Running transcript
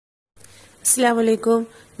അസ്സലാമലൈക്കും.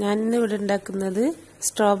 ഞാനിന്ന് ഇവിടെ ഉണ്ടാക്കുന്നത്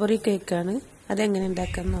സ്ട്രോബെറി കേക്കാണ്. അതെങ്ങനെ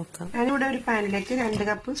ഉണ്ടാക്കാൻ നോക്കാം. ഞാനിവിടെ ഒരു പാനിലേക്ക് 2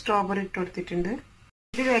 കപ്പ് സ്ട്രോബെറി ഇട്ട് കൊടുത്തിട്ടുണ്ട്.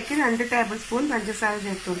 ഇതിലേക്ക് 2 ടേബിൾ സ്പൂൺ പഞ്ചസാര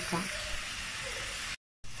ചേർത്ത് കൊടുക്കാം.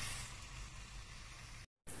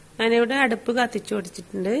 ഞാനിവിടെ അടുപ്പ് കത്തിച്ചു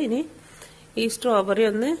കൊടുത്തിട്ടുണ്ട്. ഇനി ഈ സ്ട്രോബെറി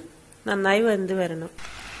ഒന്ന് നന്നായി വെന്ത് വരണം.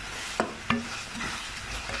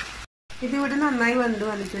 ഇതിവിടെ നന്നായി വെന്ത്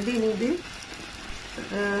വന്നിട്ടുണ്ട്. ഇനി ഇത്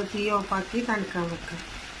തീ ഓഫാക്കി തണുക്കാൻ വെക്കാം.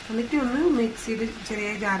 എന്നിട്ട് ഒന്ന് മിക്സിയിൽ ചെറിയ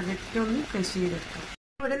ജാറിലിട്ടിട്ട് ഒന്ന് ക്രഷ് ചെയ്തെടുക്കാം.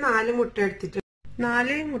 ഇവിടെ 4 മുട്ട എടുത്തിട്ടുണ്ട്.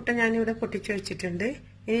 4 മുട്ട ഞാനിവിടെ പൊട്ടിച്ച് വെച്ചിട്ടുണ്ട്.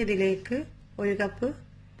 ഇനി ഇതിലേക്ക് 1 കപ്പ്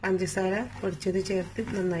പഞ്ചസാര പൊടിച്ചത് ചേർത്ത്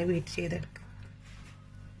നന്നായി ബീറ്റ് ചെയ്തെടുക്കാം.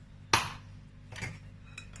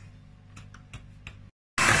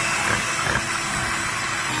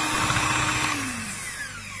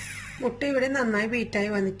 മുട്ട ഇവിടെ നന്നായി ബീറ്റായി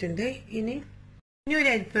വന്നിട്ടുണ്ട്. ഇനി ഒരു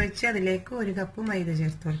അരിപ്പ് വെച്ച് അതിലേക്ക് 1 കപ്പ് മൈദ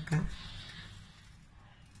ചേർത്ത് കൊടുക്കാം.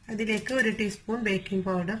 അതിലേക്ക് 1 teaspoon baking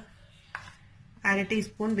powder, 1/2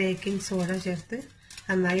 teaspoon baking soda ചേർത്ത്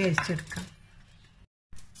നന്നായി അരിച്ചെടുക്കാം.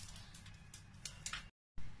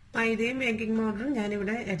 മൈദയും ബേക്കിംഗ് പൗഡറും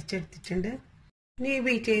ഞാനിവിടെ അരിച്ചെടുത്തിട്ടുണ്ട്. ഇനി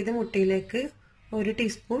ബീറ്റ് ചെയ്ത മുട്ടയിലേക്ക് 1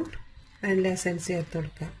 ടീസ്പൂൺ വാനില എസൻസ് ചേർത്ത്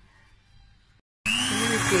കൊടുക്കാം.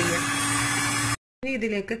 മിക്സ് ചെയ്യാം. ഇനി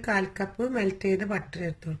ഇതിലേക്ക് 1/4 കപ്പ് മെൽറ്റ് ചെയ്ത ബട്ടർ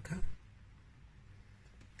ചേർത്ത് കൊടുക്കാം.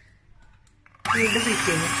 വീണ്ടും ബീറ്റ്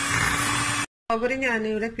ചെയ്യാം. സ്ട്രോബെറി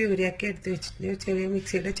ഞാനിവിടെ പ്യൂരിയാക്കി എടുത്ത് വെച്ചിട്ടുണ്ട്. ചെറിയ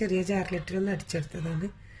മിക്സിയുടെ ചെറിയ ജാറിലിട്ടൊന്ന് അടിച്ചെടുത്തതാണ്.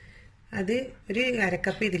 അത് ഒരു 1/2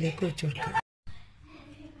 കപ്പ് ഇതിലേക്ക് ഒഴിച്ചു കൊടുക്കാം.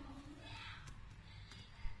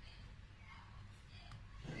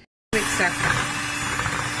 മിക്സ് ആക്കാം.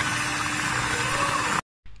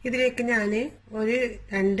 ഇതിലേക്ക് ഞാൻ ഒരു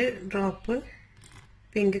 2 ഡ്രോപ്പ്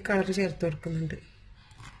പിങ്ക് കളർ ചേർത്ത് കൊടുക്കുന്നുണ്ട്.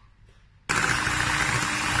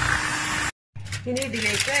 ഇനി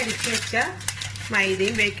ഇതിലേക്ക് അരിച്ചു വെച്ച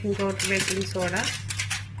മൈദയും baking powder, baking soda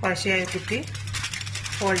കുറച്ചാക്കിയിട്ട്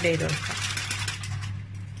fold ചെയ്ത് കൊടുക്കാം.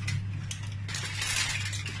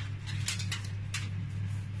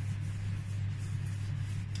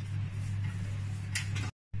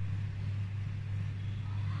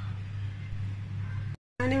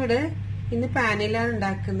 ഞാനിവിടെ ഇന്ന് പാനിലാണ്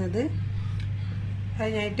ഉണ്ടാക്കുന്നത്.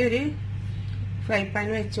 അതിനായിട്ട് ഒരു ഫ്രൈ പാൻ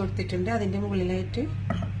വെച്ച് കൊടുത്തിട്ടുണ്ട്. അതിൻ്റെ മുകളിലായിട്ട്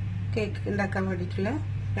കേക്ക് ഉണ്ടാക്കാൻ വേണ്ടിയിട്ടുള്ള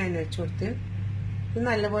പാൻ വെച്ച് കൊടുത്ത് ഇത്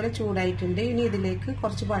നല്ലപോലെ ചൂടായിട്ടുണ്ട്. ഇനി ഇതിലേക്ക്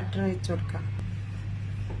കുറച്ച് ബട്ടർ വെച്ച് കൊടുക്കാം.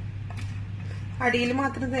 അടിയിൽ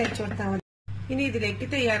മാത്രം തേച്ച് കൊടുത്താൽ മതി. ഇനി ഇതിലേക്ക്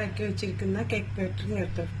തയ്യാറാക്കി വെച്ചിരിക്കുന്ന കേക്ക് ബാറ്റർ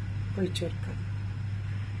ചേർത്ത് ഒഴിച്ചു കൊടുക്കാം.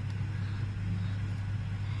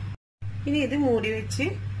 ഇനി ഇത് മൂടി വെച്ച്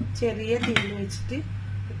ചെറിയ തീയിൽ വെച്ചിട്ട്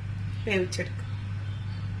വേവിച്ചെടുക്കാം.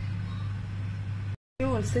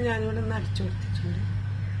 ഹോൾസ് ഞാനിവിടെ ഒന്ന് അടിച്ചു കൊടുത്തിട്ടുണ്ട്.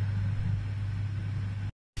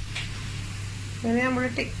 അങ്ങനെ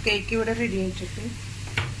നമ്മുടെ കേക്ക് ഇവിടെ റെഡി ആയിട്ടുണ്ട്.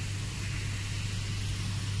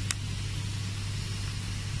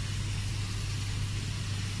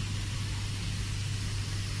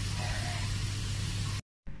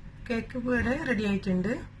 കേക്ക് ഇവിടെ റെഡി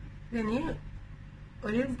ആയിട്ടുണ്ട്. ഇനി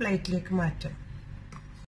ഒരു പ്ലേറ്റിലേക്ക് മാറ്റാം.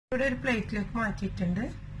 ഇവിടെ ഒരു പ്ലേറ്റിലേക്ക് മാറ്റിയിട്ടുണ്ട്.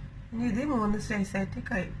 ഇനി ഇത് 3 സ്ലൈസായിട്ട്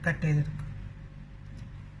കട്ട് ചെയ്തെടുക്കും.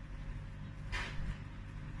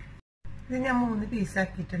 ഇത് ഞാൻ 3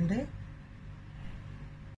 പീസാക്കിയിട്ടുണ്ട്.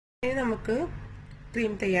 ഇനി നമുക്ക്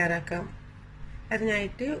ക്രീം തയ്യാറാക്കാം.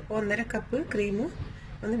 അതിനായിട്ട് 1/2 കപ്പ് ക്രീം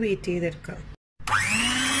ഒന്ന് ബീറ്റ് ചെയ്തെടുക്കാം.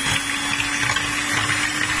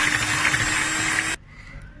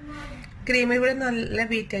 ക്രീം ഇവിടെ നല്ല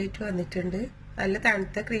ബീറ്റായിട്ട് വന്നിട്ടുണ്ട്. നല്ല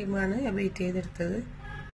തണുത്ത ക്രീമാണ് ഞാൻ ബീറ്റ് ചെയ്തെടുത്തത്.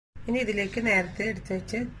 ഇനി ഇതിലേക്ക് നേരത്തെ എടുത്ത്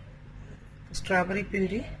വെച്ച് സ്ട്രോബെറി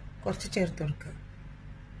പ്യൂരി കുറച്ച് ചേർത്ത് കൊടുക്കാം.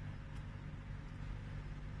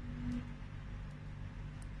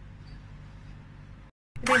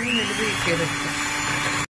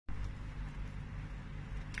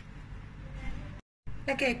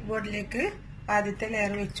 കേക്ക് ബോർഡിലേക്ക് ആദ്യത്തെ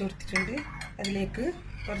ലെയർ വെച്ച് കൊടുത്തിട്ടുണ്ട്. അതിലേക്ക്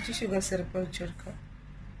കുറച്ച് ഷുഗർ സിറപ്പ് ഒഴിച്ചു കൊടുക്കാം.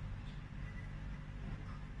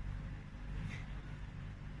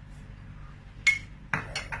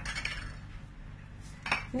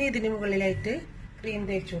 ഇനി ഇതിന് മുകളിലായിട്ട് ക്രീം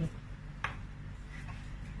തേച്ചു കൊടുക്കും.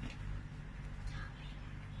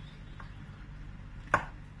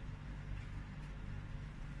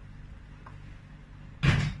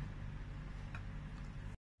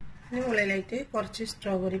 ഇതിന് മുകളിലായിട്ട് കുറച്ച്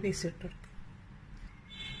സ്ട്രോബെറി പീസ് ഇട്ട് കൊടുക്കാം.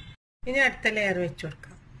 ഇനി അടുത്ത ലെയർ വെച്ച്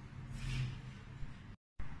കൊടുക്കാം.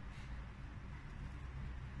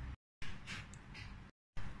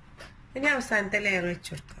 ഇനി അവസാനത്തെ ലെയർ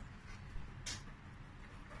വെച്ച് കൊടുക്കാം.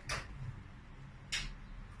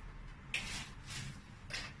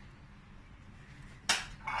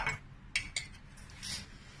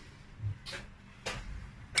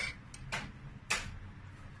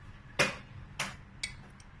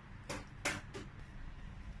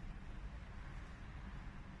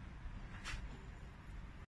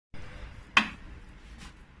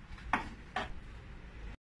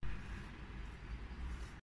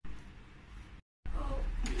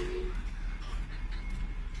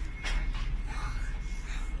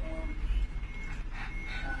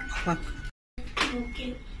 ഓഫാക്കാം.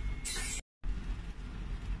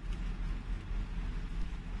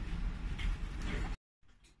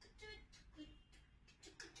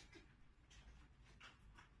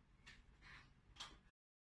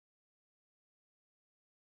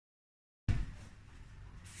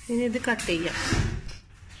 ഇനി ഇത് കട്ട് ചെയ്യാം.